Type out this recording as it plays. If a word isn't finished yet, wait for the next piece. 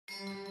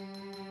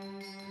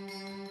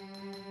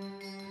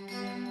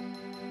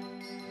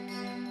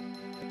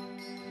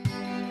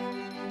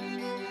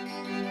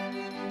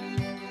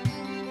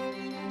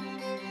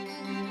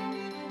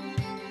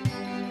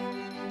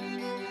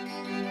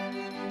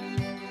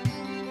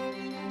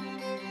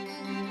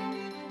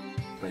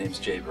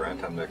name's Amy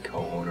Berent. I'm the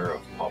co-owner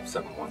of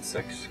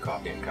Pulp716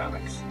 Coffee and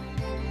Comics.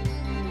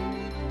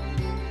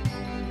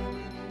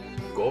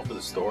 The goal for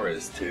the store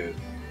is to,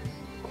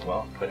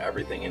 well, put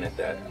everything in it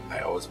that I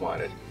always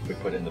wanted. We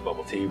put in the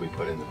bubble tea, we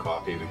put in the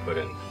coffee, we put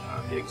in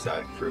the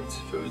exotic fruits,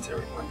 foods,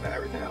 everything like that,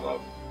 everything I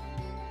love.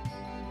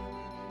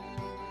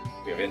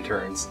 We have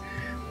interns.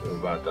 We have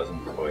about a dozen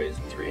employees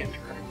and 3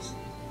 interns.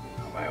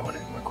 I own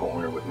it. I'm a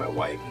co-owner with my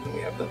wife, and then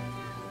we have the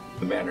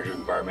manager,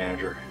 the bar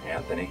manager,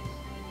 Anthony,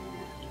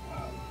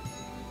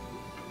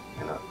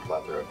 and a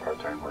plethora of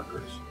part-time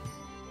workers.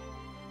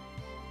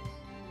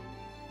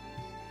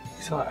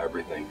 We sell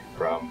everything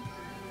from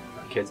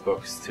kids'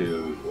 books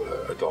to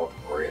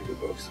adult-oriented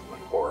books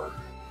like horror,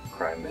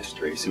 crime,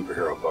 mystery,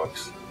 superhero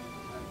books,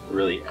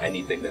 really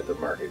anything that the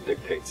market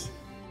dictates.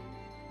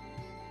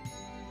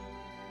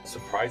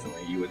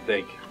 Surprisingly, you would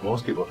think,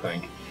 most people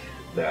think,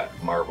 that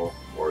Marvel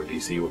or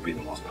DC would be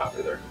the most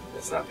popular.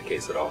 That's not the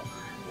case at all.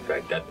 In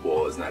fact,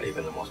 Deadpool is not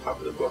even the most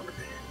popular book.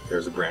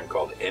 There's a brand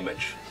called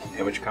Image.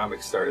 Image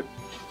Comics started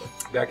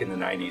back in the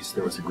 90s.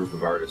 There was a group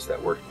of artists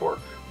that worked for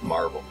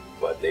Marvel,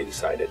 but they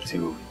decided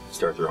to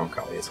start their own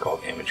company. It's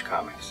called Image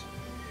Comics.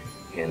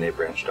 And they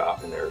branched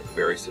off and they're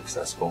very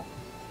successful.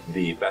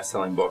 The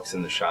best-selling books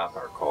in the shop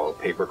are called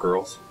Paper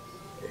Girls.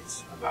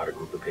 It's about a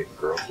group of paper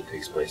girls. It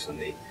takes place in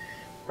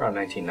around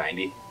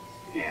 1990,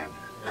 and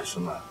there's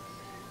some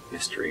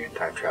mystery and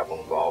time travel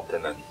involved.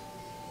 And then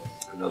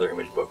another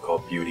Image book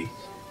called Beauty.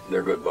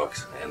 They're good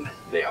books, and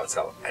they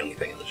outsell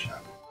anything in the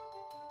shop.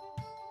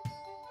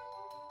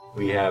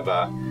 We have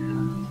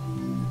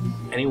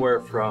anywhere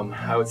from,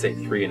 I would say,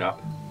 3 and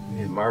up.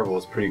 And Marvel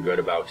is pretty good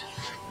about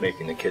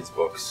making the kids'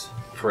 books.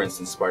 For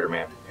instance,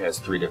 Spider-Man has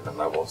 3 different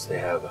levels. They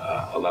have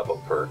a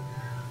level for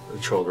the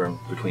children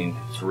between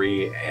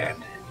 3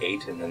 and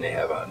 8, and then they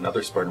have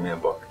another Spider-Man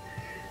book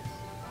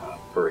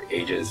for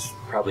ages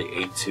probably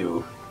 8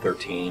 to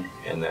 13,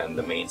 and then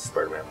the main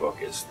Spider-Man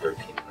book is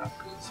 13 and up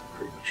because it's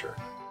pretty mature.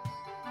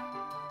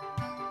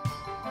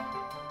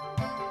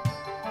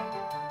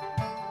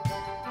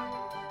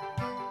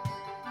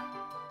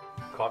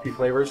 Coffee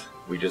flavors,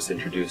 we just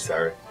introduced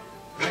our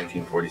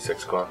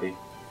 1946 coffee.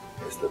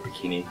 It's the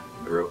Bikini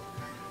brew.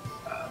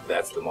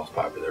 That's the most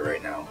popular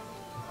right now.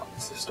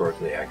 It's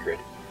historically accurate.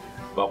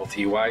 Bubble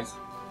tea wise,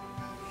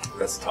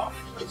 that's tough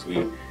because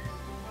we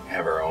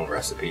have our own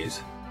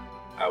recipes.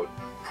 I would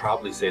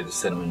probably say the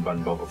cinnamon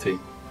bun bubble tea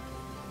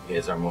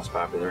is our most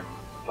popular,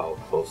 followed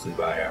closely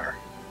by our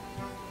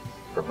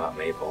Vermont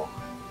maple,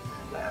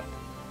 and then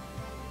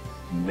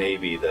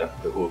maybe the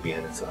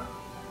Hoobian. It's a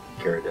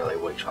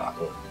Ghirardelli white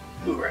chocolate,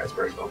 blue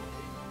raspberry bubble tea.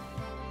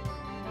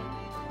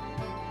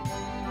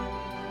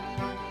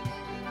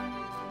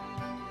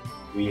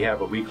 We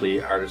have a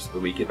weekly Artist of the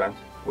Week event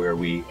where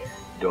we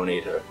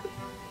donate a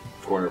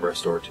corner of our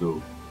store to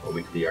a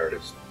weekly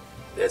artist.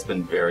 That's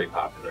been very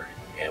popular,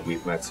 and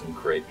we've met some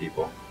great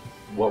people.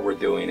 What we're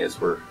doing is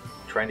we're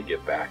trying to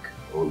give back.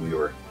 We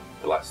were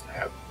blessed to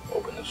have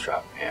opened this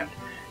shop and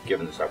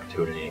given this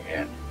opportunity,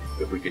 and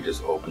if we could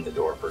just open the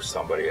door for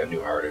somebody, a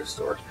new artist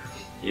or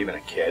even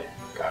a kid.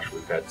 Gosh,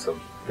 we've had some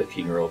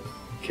 15-year-old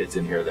kids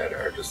in here that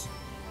are just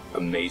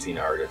amazing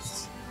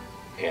artists,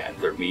 and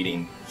they're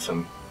meeting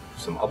some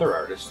other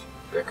artists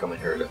that come in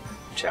here to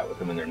chat with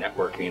them, and they're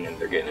networking and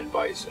they're getting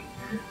advice, and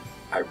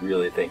I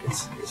really think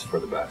it's for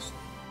the best.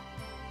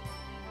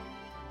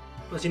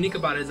 What's unique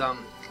about it is a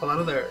lot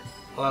of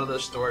their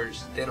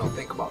stores, they don't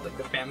think about like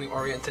the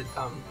family-oriented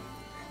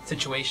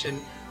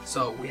situation.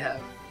 So we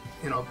have,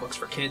 books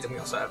for kids, and we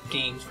also have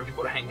games for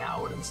people to hang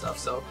out with and stuff.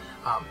 So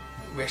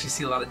we actually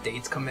see a lot of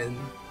dates come in,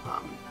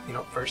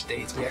 first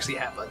dates. We actually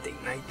have a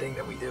date night thing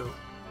that we do.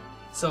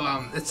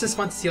 So it's just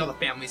fun to see all the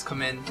families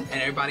come in,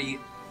 and everybody,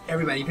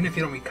 even if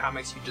you don't read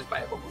comics, you just buy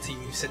a bubble tea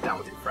and you sit down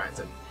with your friends,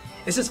 and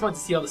it's just fun to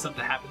see all the stuff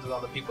that happens with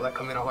all the people that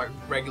come in, all our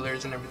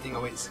regulars and everything,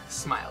 always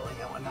smiling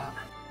and whatnot.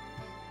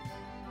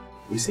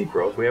 We see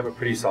growth. We have a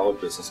pretty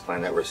solid business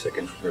plan that we're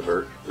sticking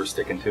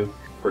to.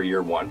 For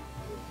year 1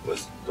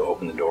 was to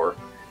open the door,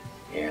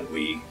 and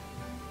we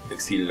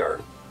exceeded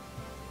our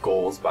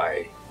goals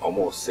by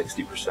almost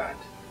 60%.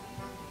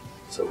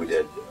 So we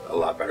did a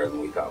lot better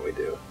than we thought we'd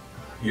do.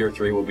 Year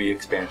 3 will be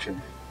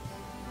expansion,